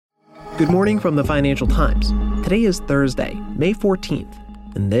Good morning from the Financial Times. Today is Thursday, May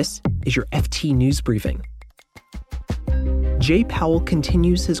 14th, and this is your FT News Briefing. Jay Powell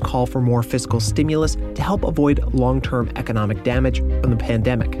continues his call for more fiscal stimulus to help avoid long-term economic damage from the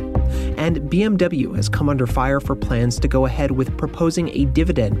pandemic. And BMW has come under fire for plans to go ahead with proposing a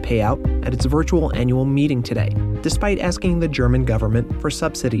dividend payout at its virtual annual meeting today, despite asking the German government for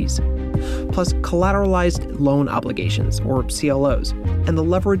subsidies. Plus, collateralized loan obligations, or CLOs, and the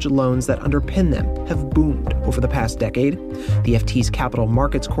leverage loans that underpin them have boomed over the past decade. The FT's capital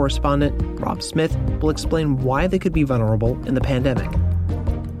markets correspondent, Rob Smith, will explain why they could be vulnerable in the pandemic.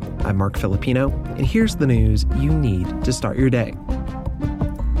 I'm Mark Filipino, and here's the news you need to start your day.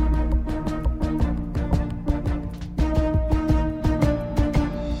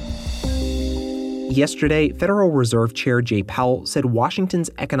 Yesterday, Federal Reserve Chair Jay Powell said Washington's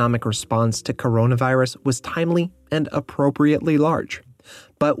economic response to coronavirus was timely and appropriately large,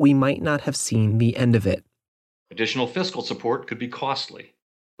 but we might not have seen the end of it. Additional fiscal support could be costly,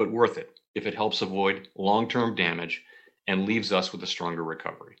 but worth it if it helps avoid long-term damage and leaves us with a stronger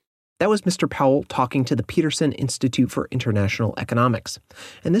recovery. That was Mr. Powell talking to the Peterson Institute for International Economics.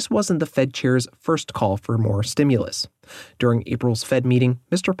 And this wasn't the Fed chair's first call for more stimulus. During April's Fed meeting,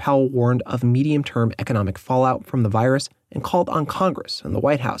 Mr. Powell warned of medium-term economic fallout from the virus and called on Congress and the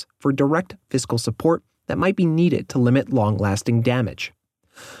White House for direct fiscal support that might be needed to limit long-lasting damage.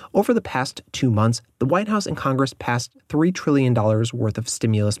 Over the past 2 months, the White House and Congress passed $3 trillion worth of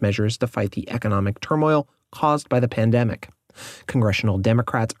stimulus measures to fight the economic turmoil caused by the pandemic. Congressional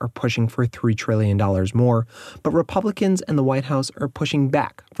Democrats are pushing for $3 trillion more, but Republicans and the White House are pushing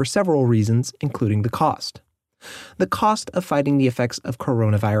back for several reasons, including the cost. The cost of fighting the effects of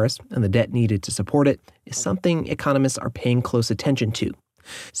coronavirus and the debt needed to support it is something economists are paying close attention to.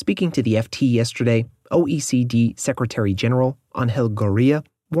 Speaking to the FT yesterday, OECD Secretary General Angel Gurria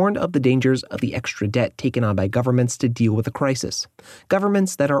warned of the dangers of the extra debt taken on by governments to deal with the crisis,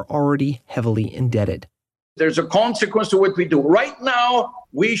 governments that are already heavily indebted. There's a consequence to what we do. Right now,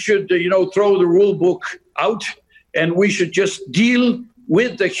 we should, throw the rule book out and we should just deal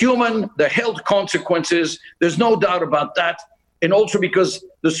with the health consequences. There's no doubt about that. And also because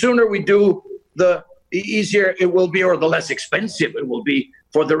the sooner we do, the easier it will be or the less expensive it will be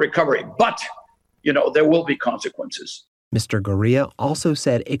for the recovery. But, there will be consequences. Mr. Gurria also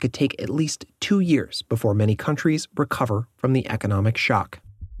said it could take at least 2 years before many countries recover from the economic shock.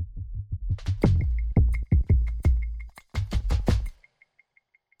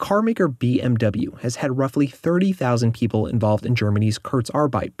 Carmaker BMW has had roughly 30,000 people involved in Germany's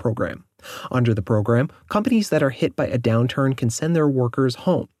Kurzarbeit program. Under the program, companies that are hit by a downturn can send their workers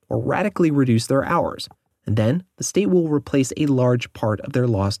home or radically reduce their hours, and then the state will replace a large part of their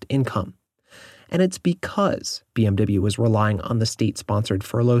lost income. And it's because BMW is relying on the state-sponsored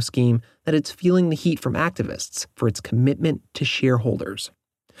furlough scheme that it's feeling the heat from activists for its commitment to shareholders.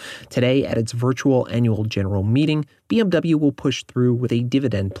 Today, at its virtual annual general meeting, BMW will push through with a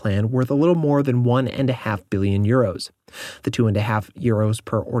dividend plan worth a little more than 1.5 billion euros. The 2.5 euros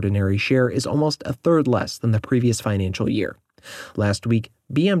per ordinary share is almost a third less than the previous financial year. Last week,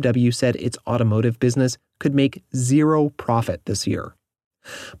 BMW said its automotive business could make zero profit this year.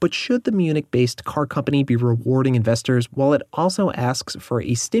 But should the Munich-based car company be rewarding investors while it also asks for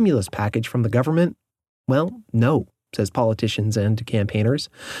a stimulus package from the government? Well, no, says politicians and campaigners.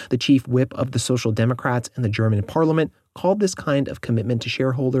 The chief whip of the Social Democrats in the German parliament called this kind of commitment to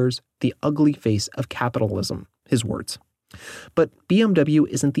shareholders the ugly face of capitalism, his words. But BMW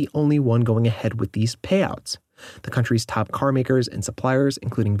isn't the only one going ahead with these payouts. The country's top car makers and suppliers,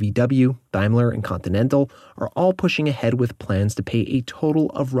 including VW, Daimler, and Continental, are all pushing ahead with plans to pay a total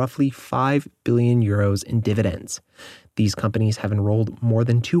of roughly 5 billion euros in dividends. These companies have enrolled more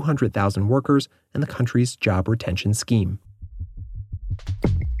than 200,000 workers in the country's job retention scheme.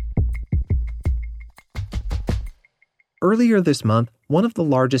 Earlier this month, one of the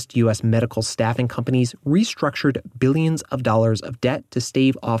largest U.S. medical staffing companies restructured billions of dollars of debt to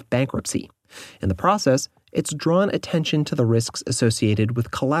stave off bankruptcy. In the process, it's drawn attention to the risks associated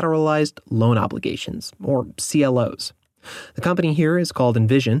with collateralized loan obligations, or CLOs. The company here is called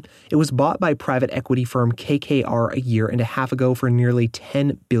Envision. It was bought by private equity firm KKR a year and a half ago for nearly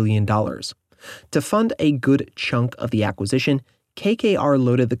 $10 billion. To fund a good chunk of the acquisition, KKR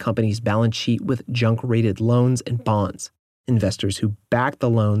loaded the company's balance sheet with junk-rated loans and bonds. Investors who backed the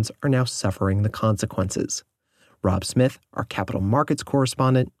loans are now suffering the consequences. Rob Smith, our capital markets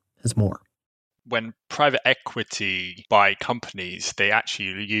correspondent, has more. When private equity buy companies, they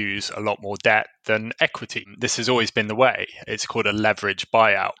actually use a lot more debt than equity. This has always been the way. It's called a leverage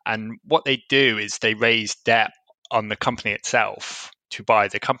buyout. And what they do is they raise debt on the company itself to buy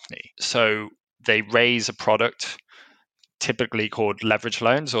the company. So they raise a product typically called leverage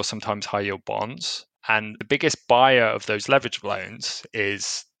loans or sometimes high yield bonds. And the biggest buyer of those leverage loans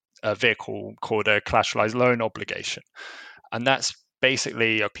is a vehicle called a collateralized loan obligation. And that's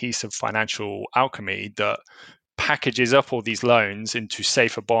basically a piece of financial alchemy that packages up all these loans into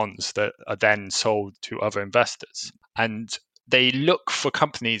safer bonds that are then sold to other investors. And they look for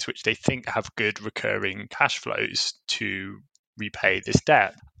companies which they think have good recurring cash flows to repay this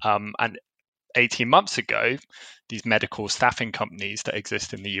debt. And 18 months ago, these medical staffing companies that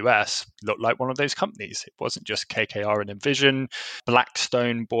exist in the US looked like one of those companies. It wasn't just KKR and Envision.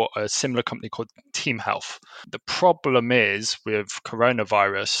 Blackstone bought a similar company called Team Health. The problem is with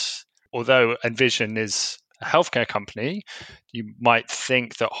coronavirus, although Envision is a healthcare company, you might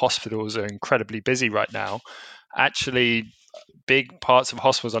think that hospitals are incredibly busy right now. Actually, big parts of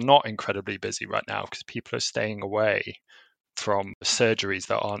hospitals are not incredibly busy right now because people are staying away from surgeries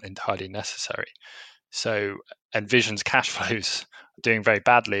that aren't entirely necessary. So Envision's cash flows are doing very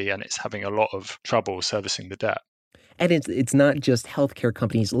badly, and it's having a lot of trouble servicing the debt. And it's not just healthcare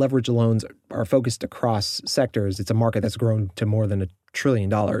companies. Leverage loans are focused across sectors. It's a market that's grown to more than $1 trillion.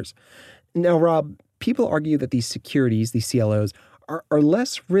 Now, Rob, people argue that these securities, these CLOs, are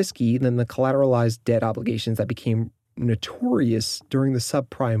less risky than the collateralized debt obligations that became notorious during the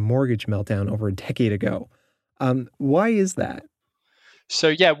subprime mortgage meltdown over a decade ago. Why is that? So,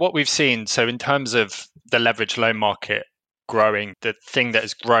 yeah, what we've seen, so in terms of the leverage loan market growing, the thing that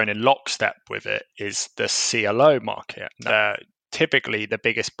has grown in lockstep with it is the CLO market. They're typically the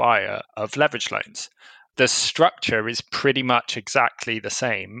biggest buyer of leverage loans. The structure is pretty much exactly the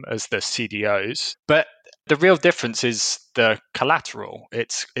same as the CDOs, but the real difference is the collateral.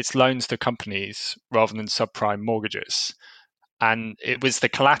 It's loans to companies rather than subprime mortgages. And it was the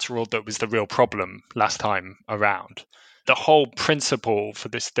collateral that was the real problem last time around. The whole principle for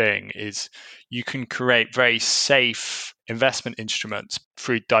this thing is you can create very safe investment instruments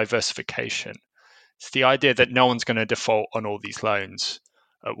through diversification. It's the idea that no one's going to default on all these loans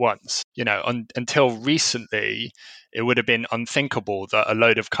at once. Until recently, it would have been unthinkable that a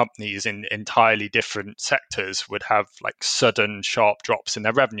load of companies in entirely different sectors would have like sudden sharp drops in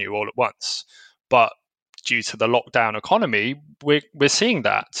their revenue all at once. But due to the lockdown economy, we're seeing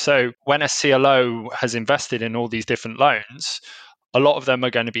that. So when a CLO has invested in all these different loans, a lot of them are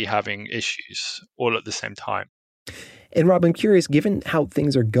going to be having issues all at the same time. And Rob, I'm curious, given how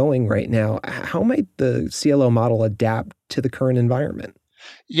things are going right now, how might the CLO model adapt to the current environment?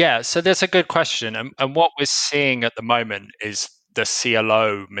 Yeah, so that's a good question. And what we're seeing at the moment is the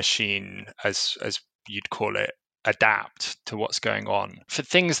CLO machine, as you'd call it, adapt to what's going on. For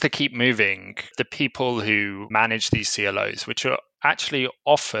things to keep moving, the people who manage these CLOs, which are actually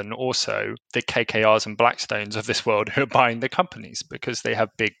often also the KKRs and Blackstones of this world who are buying the companies because they have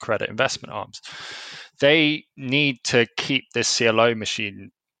big credit investment arms, they need to keep this CLO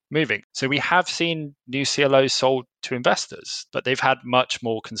machine moving. So we have seen new CLOs sold to investors, but they've had much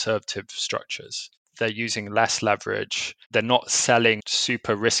more conservative structures. They're using less leverage. They're not selling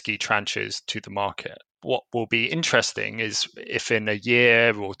super risky tranches to the market. What will be interesting is if in a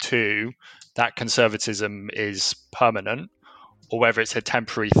year or two that conservatism is permanent or whether it's a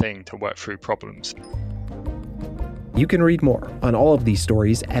temporary thing to work through problems. You can read more on all of these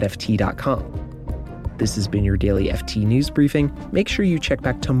stories at FT.com. This has been your daily FT News Briefing. Make sure you check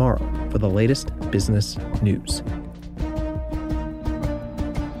back tomorrow for the latest business news.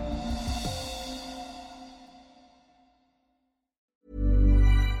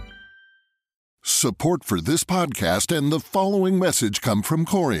 Support for this podcast and the following message come from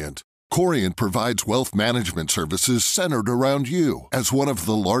Corient. Corient provides wealth management services centered around you. As one of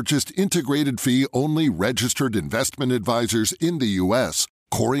the largest integrated fee-only registered investment advisors in the U.S.,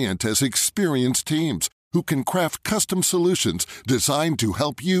 Corient has experienced teams who can craft custom solutions designed to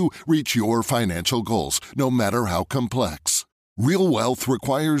help you reach your financial goals, no matter how complex. Real wealth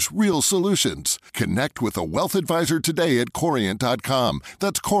requires real solutions. Connect with a wealth advisor today at Corient.com.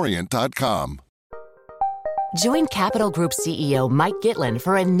 That's Corient.com. Join Capital Group CEO Mike Gitlin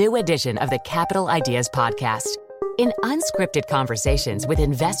for a new edition of the Capital Ideas Podcast. In unscripted conversations with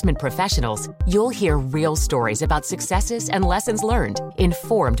investment professionals, you'll hear real stories about successes and lessons learned,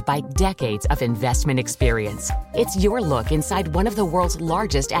 informed by decades of investment experience. It's your look inside one of the world's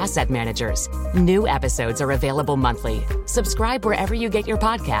largest asset managers. New episodes are available monthly. Subscribe wherever you get your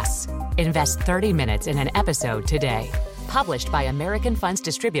podcasts. Invest 30 minutes in an episode today. Published by American Funds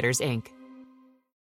Distributors, Inc.